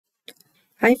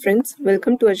Hi friends,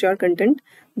 welcome to Azure Content.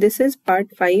 This is part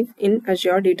 5 in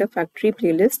Azure Data Factory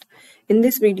playlist. In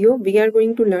this video, we are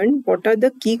going to learn what are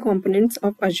the key components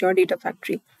of Azure Data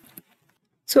Factory.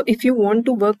 So if you want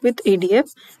to work with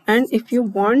ADF and if you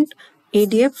want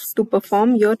ADF to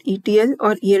perform your ETL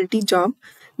or ELT job,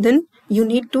 then you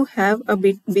need to have a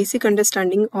basic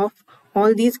understanding of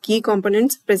all these key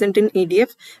components present in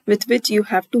ADF with which you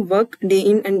have to work day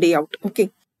in and day out.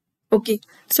 Okay,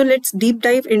 so let's deep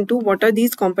dive into what are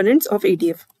these components of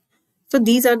ADF. So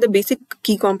these are the basic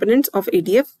key components of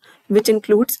ADF, which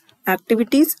includes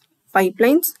activities,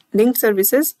 pipelines, linked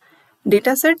services,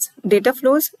 datasets, data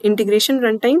flows, integration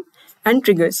runtime, and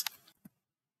triggers.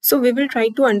 So we will try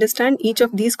to understand each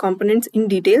of these components in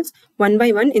details one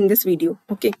by one in this video.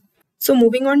 Okay. So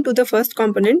moving on to the first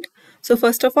component. So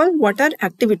first of all, what are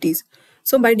activities?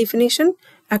 So by definition,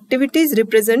 activities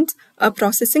represents a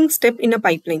processing step in a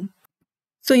pipeline.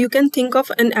 So you can think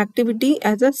of an activity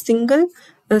as a single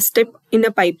step in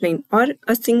a pipeline or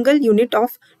a single unit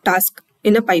of task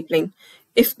in a pipeline.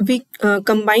 If we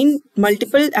combine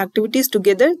multiple activities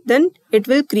together, then it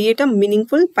will create a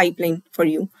meaningful pipeline for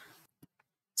you.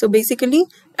 So basically,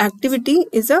 activity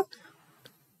is a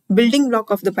building block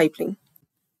of the pipeline.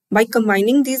 By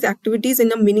combining these activities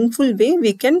in a meaningful way,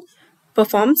 we can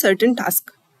perform certain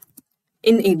tasks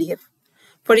in ADF.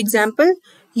 For example,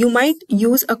 you might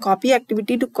use a copy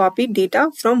activity to copy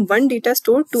data from one data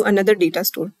store to another data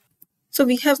store. So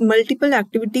we have multiple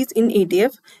activities in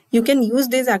ADF. You can use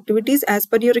these activities as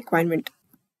per your requirement.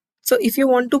 So if you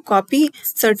want to copy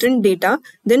certain data,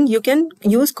 then you can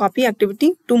use copy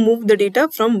activity to move the data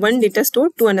from one data store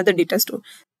to another data store.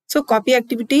 So copy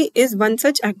activity is one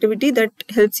such activity that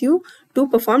helps you to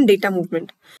perform data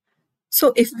movement.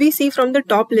 So if we see from the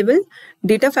top level,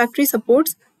 Data Factory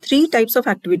supports three types of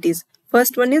activities.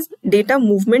 First one is data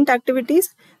movement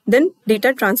activities, then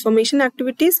data transformation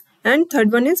activities, and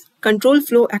third one is control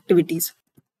flow activities.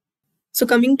 So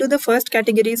coming to the first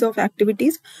categories of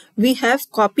activities, we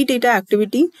have copy data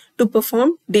activity to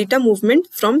perform data movement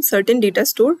from certain data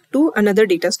store to another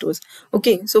data stores.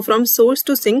 Okay, so from source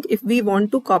to sink, if we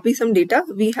want to copy some data,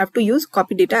 we have to use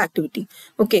copy data activity.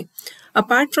 Okay,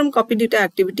 apart from copy data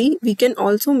activity, we can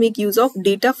also make use of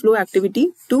data flow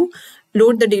activity to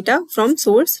load the data from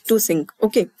source to sink.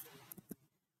 Okay.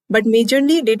 But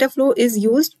majorly data flow is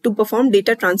used to perform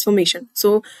data transformation.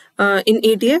 So in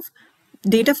ADF,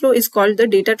 data flow is called the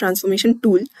data transformation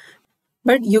tool.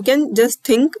 But you can just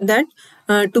think that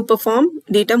to perform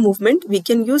data movement, we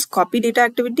can use copy data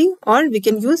activity or we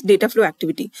can use data flow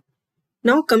activity.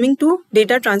 Now coming to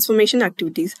data transformation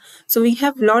activities. So we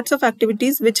have lots of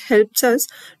activities which helps us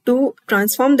to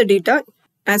transform the data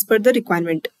as per the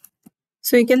requirement.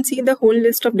 So you can see the whole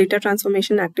list of data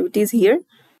transformation activities here.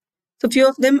 So few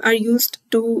of them are used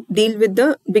to deal with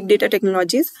the big data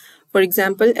technologies. For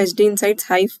example, HD Insights,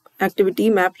 Hive activity,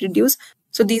 MapReduce.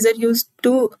 So these are used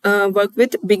to work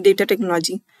with big data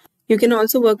technology. You can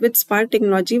also work with Spark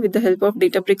technology with the help of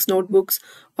Databricks notebooks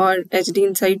or HD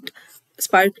Insight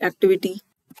Spark activity.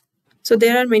 So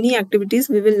there are many activities.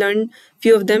 We will learn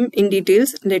few of them in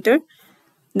details later.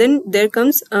 Then there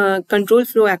comes control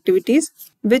flow activities,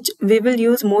 which we will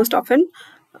use most often.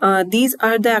 These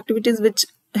are the activities which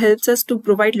helps us to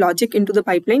provide logic into the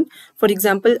pipeline. For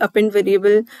example, append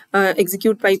variable,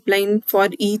 execute pipeline for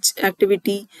each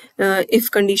activity,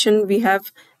 if condition we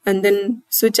have, and then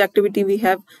switch activity we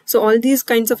have. So all these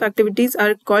kinds of activities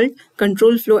are called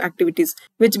control flow activities,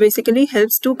 which basically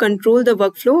helps to control the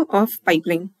workflow of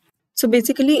pipeline. So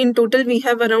basically in total we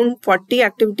have around 40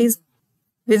 activities.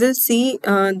 We will see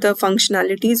the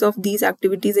functionalities of these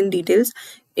activities in details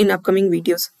in upcoming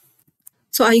videos.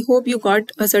 So I hope you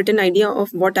got a certain idea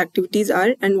of what activities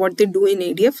are and what they do in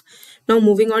ADF. Now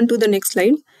moving on to the next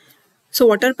slide. So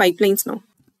what are pipelines now?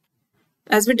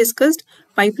 As we discussed,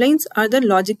 pipelines are the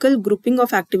logical grouping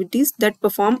of activities that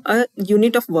perform a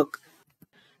unit of work.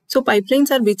 So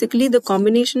pipelines are basically the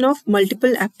combination of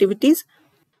multiple activities,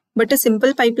 but a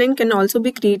simple pipeline can also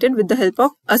be created with the help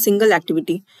of a single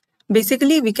activity.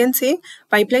 Basically, we can say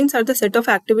pipelines are the set of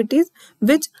activities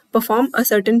which perform a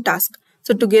certain task.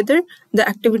 So together, the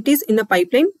activities in a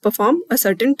pipeline perform a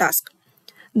certain task.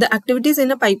 The activities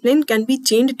in a pipeline can be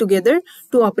chained together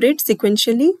to operate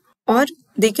sequentially, or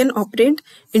they can operate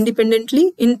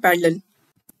independently in parallel.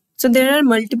 So there are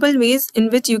multiple ways in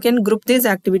which you can group these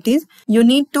activities. You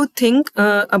need to think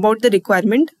about the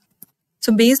requirement.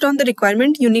 So based on the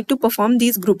requirement, you need to perform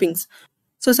these groupings.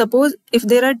 So suppose if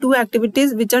there are two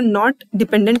activities which are not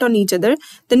dependent on each other,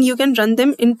 then you can run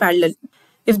them in parallel.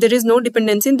 If there is no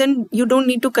dependency, then you don't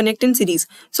need to connect in series.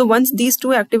 So once these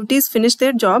two activities finish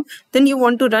their job, then you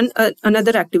want to run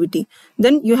another activity.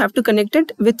 Then you have to connect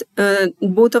it with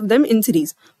both of them in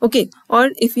series. Okay.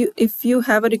 Or if you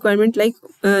have a requirement like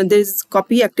there is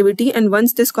copy activity, and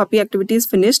once this copy activity is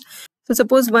finished, so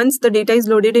suppose once the data is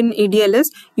loaded in ADLS,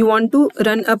 you want to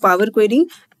run a Power Query,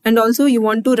 and also you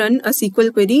want to run a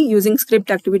SQL query using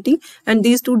script activity, and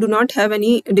these two do not have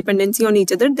any dependency on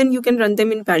each other, then you can run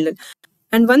them in parallel.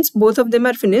 And once both of them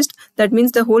are finished, that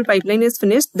means the whole pipeline is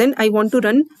finished, then I want to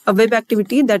run a web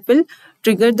activity that will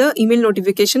trigger the email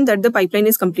notification that the pipeline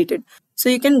is completed. So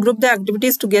you can group the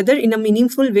activities together in a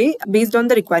meaningful way based on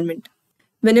the requirement.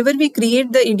 Whenever we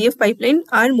create the ADF pipeline,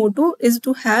 our motto is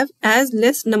to have as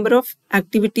less number of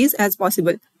activities as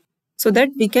possible, so that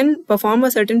we can perform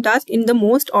a certain task in the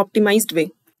most optimized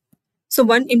way. So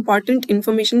one important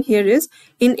information here is,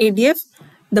 in ADF,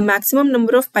 the maximum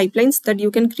number of pipelines that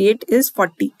you can create is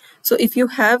 40. So if you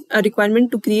have a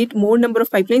requirement to create more number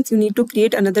of pipelines, you need to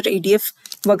create another ADF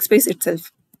workspace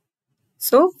itself.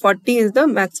 So 40 is the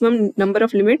maximum number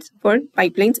of limits for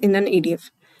pipelines in an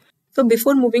ADF. So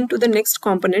before moving to the next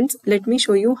components, let me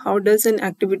show you how does an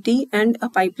activity and a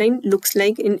pipeline looks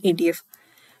like in ADF.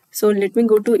 So let me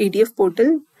go to ADF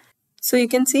portal. So you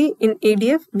can see in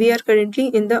ADF, we are currently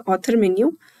in the author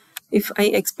menu. If I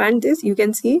expand this, you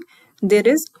can see there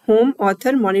is home,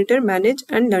 author, monitor, manage,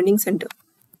 and learning center.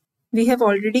 We have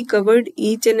already covered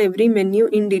each and every menu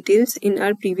in details in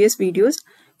our previous videos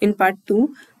in part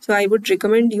 2. So I would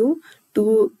recommend you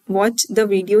to watch the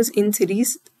videos in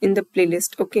series in the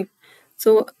playlist. Okay.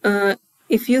 So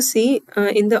if you see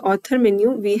in the author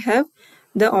menu, we have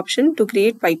the option to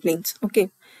create pipelines. Okay.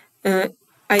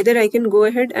 Either I can go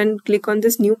ahead and click on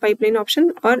this new pipeline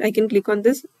option, or I can click on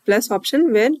this plus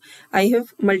option where I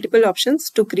have multiple options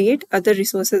to create other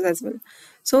resources as well.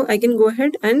 So I can go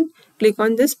ahead and click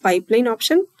on this pipeline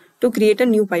option to create a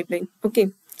new pipeline.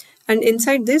 Okay. And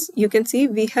inside this, you can see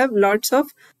we have lots of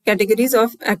categories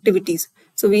of activities.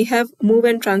 So we have move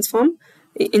and transform,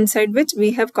 inside which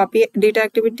we have copy data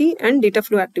activity and data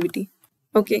flow activity.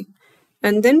 Okay.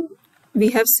 And then we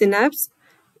have synapse.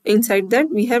 Inside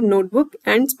that, we have notebook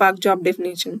and Spark job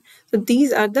definition. So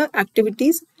these are the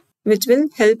activities which will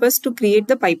help us to create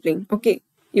the pipeline. Okay,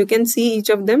 you can see each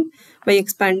of them by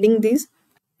expanding these.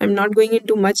 I'm not going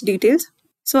into much details.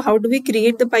 So how do we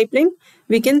create the pipeline?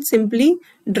 We can simply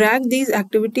drag these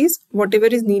activities, whatever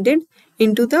is needed,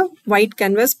 into the white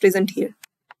canvas present here.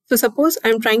 So suppose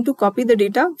I'm trying to copy the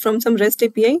data from some REST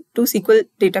API to SQL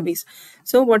database.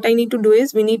 So what I need to do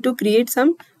is we need to create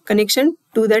some connection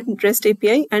to that REST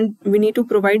API, and we need to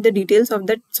provide the details of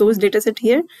that source dataset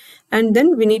here, and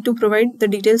then we need to provide the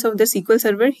details of the SQL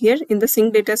server here in the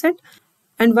sync dataset.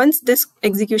 And once this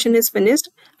execution is finished,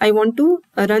 I want to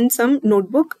run some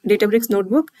notebook, Databricks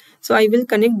notebook. So I will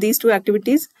connect these two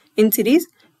activities in series.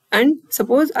 And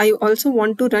suppose I also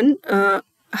want to run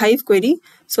Hive query.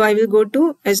 So I will go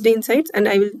to SD Insights and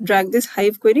I will drag this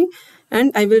Hive query,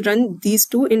 and I will run these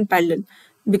two in parallel,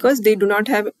 because they do not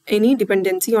have any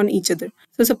dependency on each other.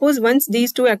 So suppose once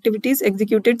these two activities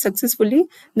executed successfully,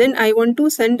 then I want to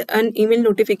send an email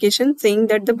notification saying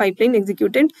that the pipeline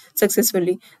executed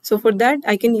successfully. So for that,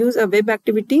 I can use a web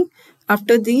activity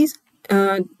after these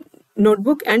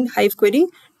notebook and Hive query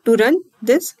to run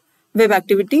this web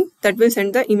activity that will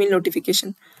send the email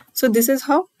notification. So this is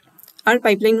how our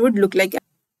pipeline would look like.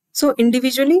 So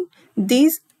individually,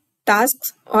 these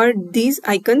tasks or these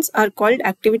icons are called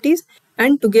activities,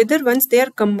 and together once they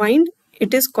are combined,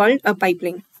 it is called a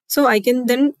pipeline. So I can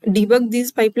then debug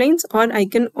these pipelines, or I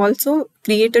can also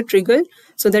create a trigger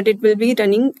so that it will be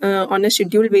running on a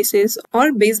schedule basis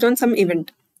or based on some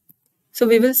event. So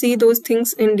we will see those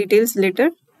things in details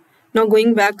later. Now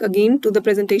going back again to the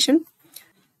presentation.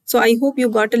 So I hope you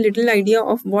got a little idea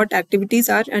of what activities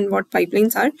are and what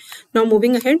pipelines are. Now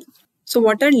moving ahead. So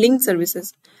what are linked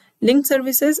services? Linked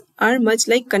services are much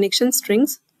like connection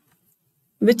strings,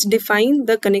 which define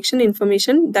the connection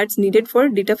information that's needed for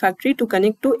Data Factory to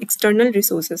connect to external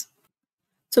resources.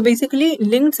 So basically,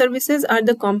 linked services are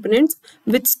the components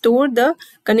which store the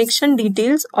connection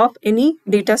details of any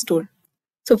data store.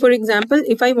 So for example,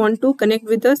 if I want to connect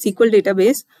with a SQL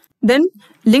database, then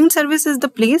linked service is the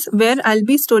place where I'll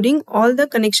be storing all the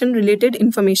connection related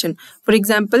information. For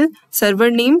example, server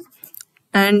name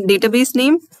and database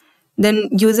name, then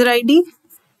user ID,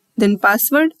 then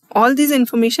password. All these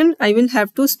information I will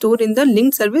have to store in the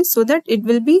linked service so that it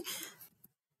will be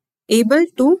able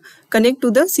to connect to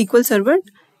the SQL server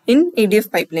in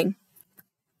ADF pipeline.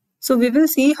 So we will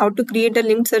see how to create a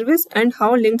linked service and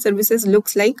how linked services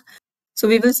looks like. So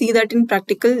we will see that in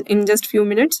practical in just few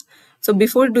minutes. So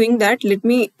before doing that, let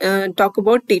me talk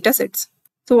about datasets.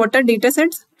 So what are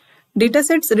datasets?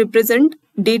 Datasets represent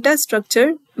data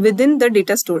structure within the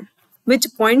data store, which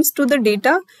points to the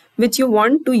data which you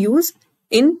want to use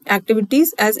in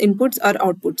activities as inputs or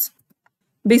outputs.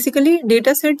 Basically,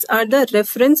 datasets are the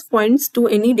reference points to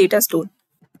any data store.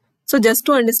 So just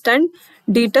to understand,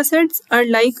 datasets are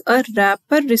like a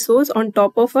wrapper resource on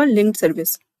top of a linked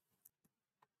service.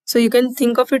 So you can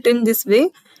think of it in this way.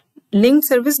 Linked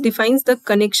service defines the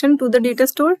connection to the data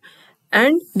store,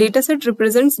 and dataset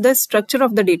represents the structure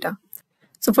of the data.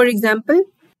 So for example,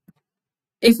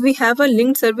 if we have a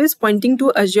linked service pointing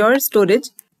to Azure storage,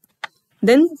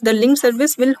 then the linked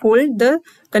service will hold the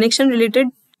connection related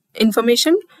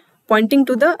information pointing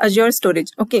to the Azure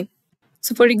storage. Okay.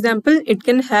 So for example, it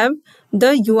can have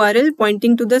the URL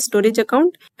pointing to the storage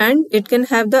account, and it can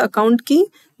have the account key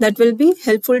that will be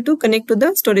helpful to connect to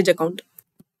the storage account.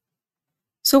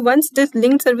 So once this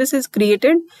linked service is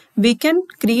created, we can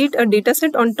create a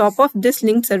dataset on top of this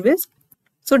linked service.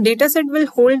 So dataset will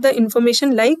hold the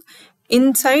information like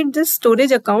inside this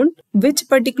storage account, which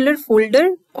particular folder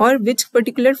or which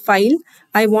particular file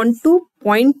I want to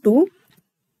point to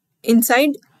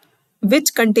inside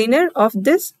which container of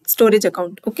this storage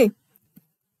account. Okay.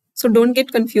 So don't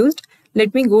get confused.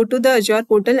 Let me go to the Azure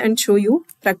portal and show you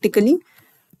practically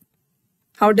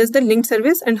how does the linked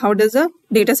service and how does a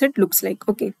dataset looks like.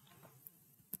 Okay.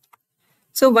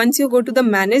 So once you go to the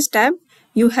Manage tab,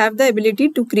 you have the ability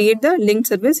to create the linked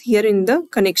service here in the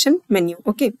connection menu.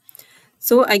 Okay.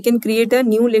 So I can create a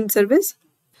new linked service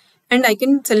and I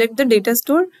can select the data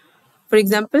store, for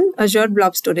example, Azure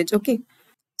Blob Storage. Okay.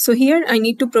 So here I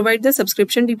need to provide the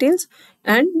subscription details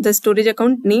and the storage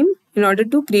account name in order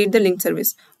to create the linked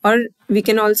service, or we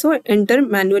can also enter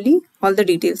manually all the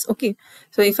details. Okay.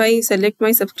 So if I select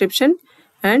my subscription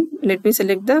and let me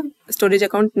select the storage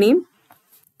account name,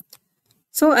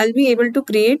 so I'll be able to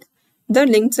create the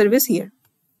linked service here.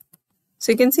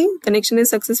 So you can see connection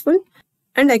is successful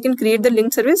and I can create the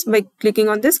linked service by clicking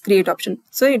on this create option.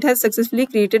 So it has successfully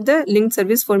created the linked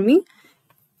service for me.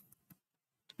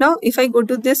 Now, if I go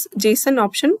to this JSON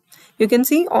option, you can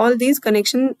see all these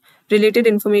connection related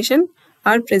information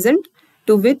are present,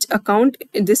 to which account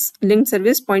this linked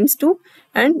service points to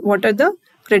and what are the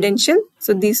credential.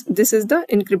 So this is the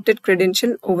encrypted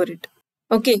credential over it.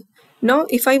 Okay. Now,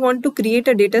 if I want to create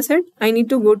a dataset, I need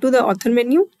to go to the author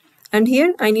menu and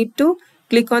here I need to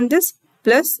click on this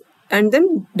plus and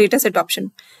then dataset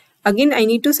option. Again, I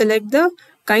need to select the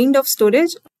kind of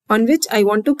storage on which I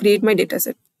want to create my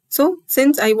dataset. So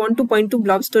since I want to point to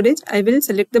blob storage, I will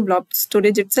select the blob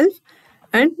storage itself.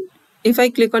 And if I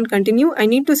click on continue, I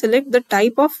need to select the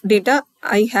type of data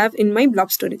I have in my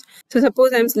blob storage. So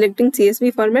suppose I'm selecting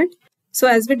CSV format. So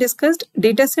as we discussed,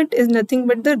 dataset is nothing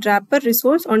but the wrapper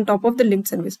resource on top of the linked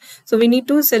service. So we need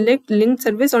to select linked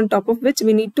service on top of which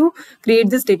we need to create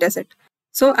this dataset.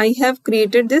 So I have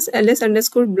created this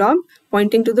ls_blob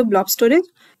pointing to the blob storage.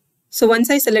 So once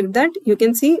I select that, you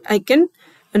can see I can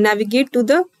navigate to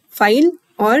the file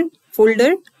or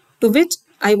folder to which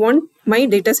I want my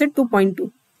dataset to point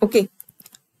to. Okay.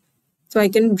 So I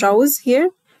can browse here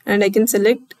and I can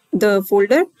select the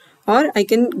folder, or I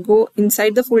can go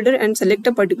inside the folder and select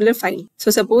a particular file.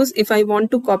 So suppose if I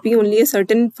want to copy only a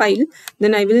certain file,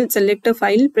 then I will select a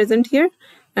file present here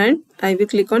and I will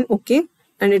click on OK,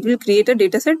 and it will create a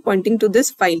dataset pointing to this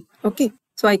file. Okay.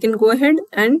 So I can go ahead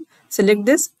and select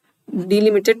this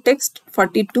delimited text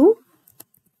 42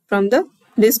 from the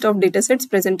list of datasets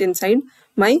present inside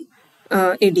my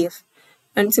ADF.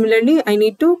 And similarly, I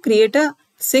need to create a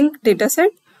sync dataset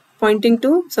pointing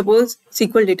to, suppose,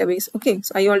 SQL database. Okay,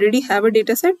 so I already have a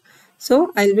dataset,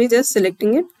 so I'll be just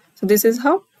selecting it. So this is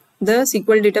how the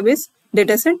SQL database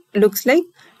dataset looks like,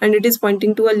 and it is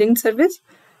pointing to a linked service,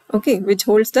 okay, which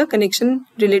holds the connection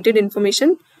related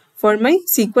information for my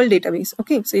SQL database.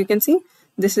 Okay, so you can see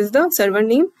this is the server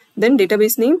name, then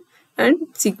database name, and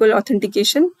SQL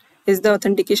authentication is the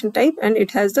authentication type, and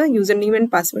it has the username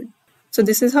and password. So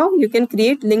this is how you can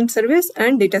create linked service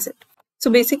and dataset. So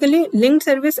basically, linked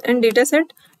service and dataset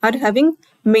are having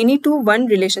many to one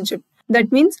relationship.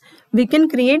 That means we can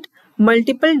create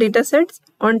multiple datasets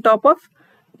on top of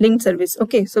linked service.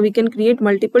 Okay, so we can create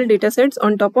multiple datasets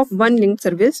on top of one linked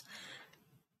service,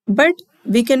 but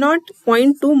we cannot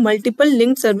point to multiple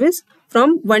linked service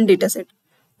from one dataset.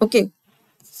 Okay,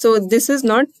 so this is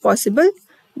not possible.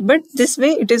 But this way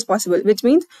it is possible, which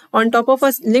means on top of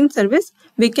a linked service,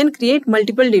 we can create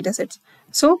multiple datasets.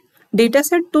 So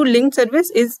dataset to linked service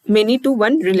is many to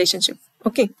one relationship.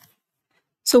 Okay.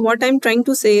 So what I'm trying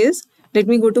to say is, let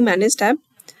me go to Manage tab.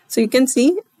 So you can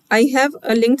see I have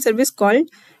a linked service called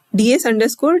ds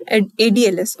underscore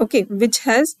ADLS, okay, which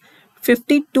has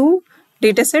 52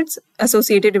 datasets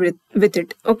associated with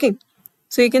it. Okay,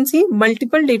 so you can see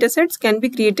multiple datasets can be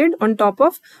created on top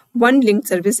of one linked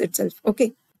service itself.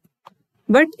 Okay,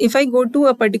 but if I go to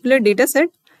a particular dataset,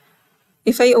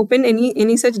 if I open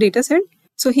any such dataset,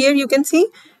 so here you can see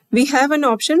we have an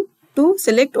option to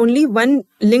select only one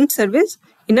linked service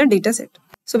in a dataset.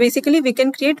 So basically we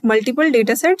can create multiple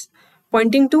datasets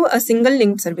pointing to a single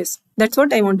linked service. That's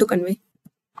what I want to convey.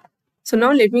 So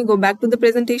now let me go back to the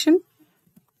presentation.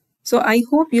 So I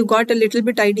hope you got a little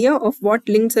bit idea of what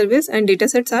linked service and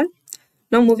datasets are.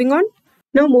 Now moving on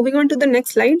to the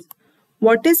next slide.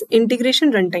 What is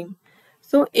integration runtime?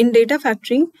 So in Data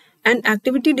Factory, an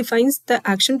activity defines the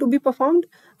action to be performed.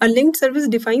 A linked service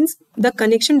defines the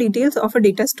connection details of a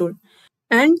data store.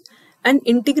 And an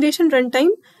integration runtime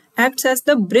acts as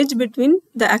the bridge between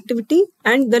the activity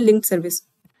and the linked service.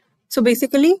 So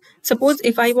basically, suppose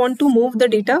if I want to move the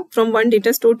data from one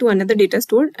data store to another data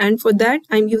store, and for that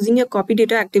I'm using a copy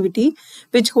data activity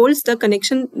which holds the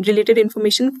connection related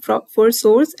information for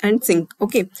source and sink.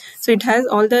 Okay, so it has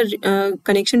all the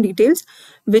connection details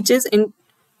which is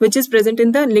present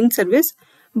in the linked service.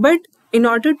 But in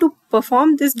order to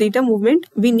perform this data movement,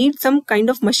 we need some kind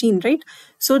of machine, right?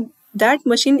 So that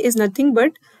machine is nothing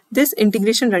but this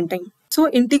integration runtime. So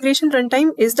integration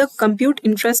runtime is the compute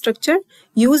infrastructure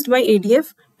used by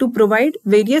ADF to provide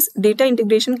various data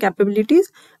integration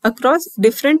capabilities across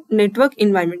different network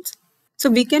environments. So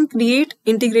we can create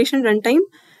integration runtime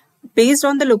based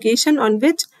on the location on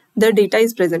which the data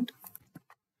is present.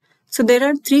 So there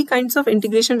are three kinds of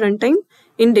integration runtime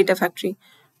in Data Factory.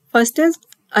 First is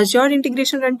Azure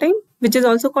integration runtime, which is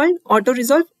also called auto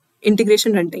resolve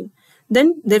integration runtime.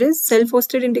 Then there is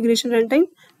self-hosted integration runtime.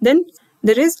 Then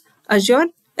there is Azure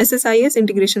SSIS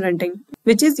integration runtime,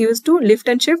 which is used to lift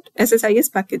and shift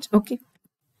SSIS package. Okay,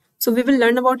 so we will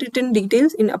learn about it in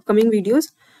details in upcoming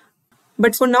videos.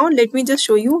 But for now, let me just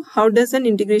show you how does an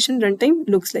integration runtime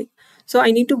looks like. So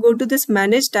I need to go to this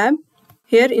Manage tab.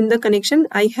 Here in the connection,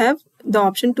 I have the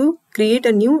option to create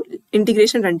a new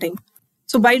integration runtime.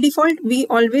 So by default, we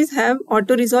always have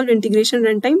auto resolve integration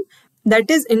runtime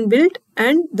that is inbuilt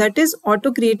and that is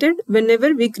auto created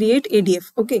whenever we create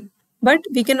ADF. Okay. But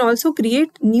we can also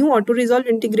create new auto-resolve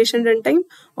integration runtime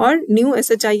or new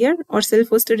SHIR or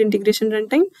self-hosted integration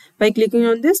runtime by clicking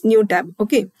on this new tab.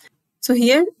 Okay. So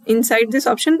here inside this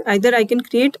option, either I can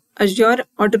create Azure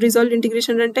auto-resolve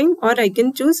integration runtime or I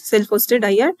can choose self-hosted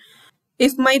IR.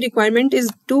 If my requirement is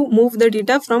to move the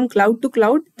data from cloud to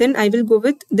cloud, then I will go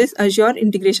with this Azure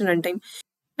integration runtime.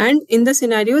 And in the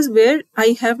scenarios where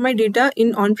I have my data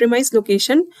in on-premise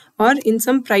location or in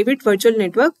some private virtual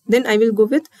network, then I will go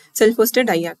with self-hosted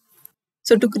IR.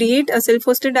 So to create a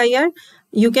self-hosted IR,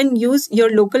 you can use your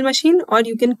local machine or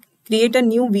you can create a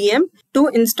new VM to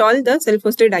install the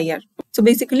self-hosted IR. So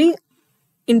basically,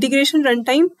 integration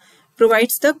runtime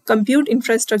provides the compute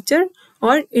infrastructure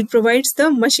or it provides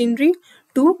the machinery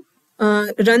to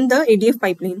run the ADF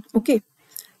pipeline. Okay.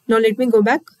 Now let me go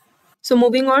back. So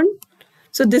moving on.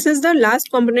 So this is the last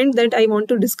component that I want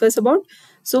to discuss about.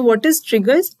 So what is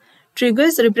triggers?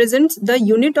 Triggers represents the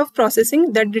unit of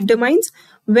processing that determines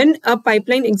when a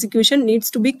pipeline execution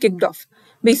needs to be kicked off.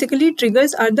 Basically,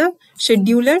 triggers are the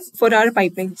scheduler for our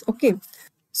pipelines. Okay.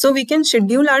 So we can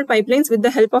schedule our pipelines with the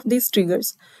help of these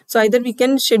triggers. So either we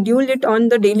can schedule it on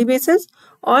the daily basis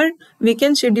or we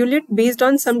can schedule it based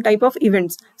on some type of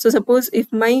events. So suppose if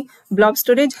my blob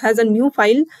storage has a new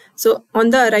file, so on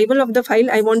the arrival of the file,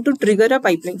 I want to trigger a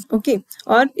pipeline. Okay.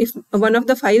 Or if one of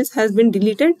the files has been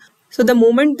deleted, so the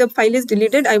moment the file is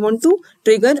deleted, I want to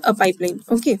trigger a pipeline.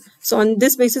 Okay. So on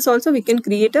this basis also we can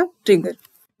create a trigger.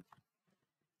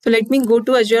 So let me go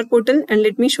to Azure portal and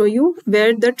let me show you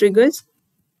where the triggers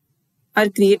are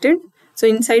created. So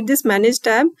inside this Manage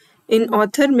tab, in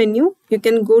Author menu, you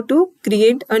can go to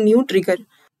Create a new trigger.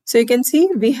 So you can see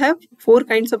we have 4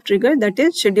 kinds of trigger, that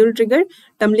is Schedule trigger,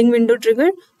 Tumbling window trigger,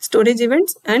 Storage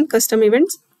events and Custom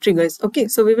events triggers. Okay,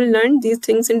 so we will learn these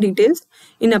things in details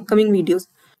in upcoming videos.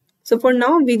 So for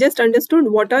now, we just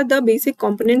understood what are the basic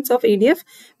components of ADF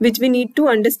which we need to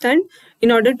understand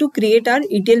in order to create our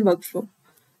ETL workflow.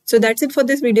 So that's it for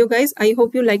this video, guys. I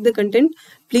hope you like the content.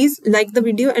 Please like the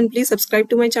video and please subscribe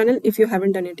to my channel if you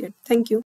haven't done it yet. Thank you.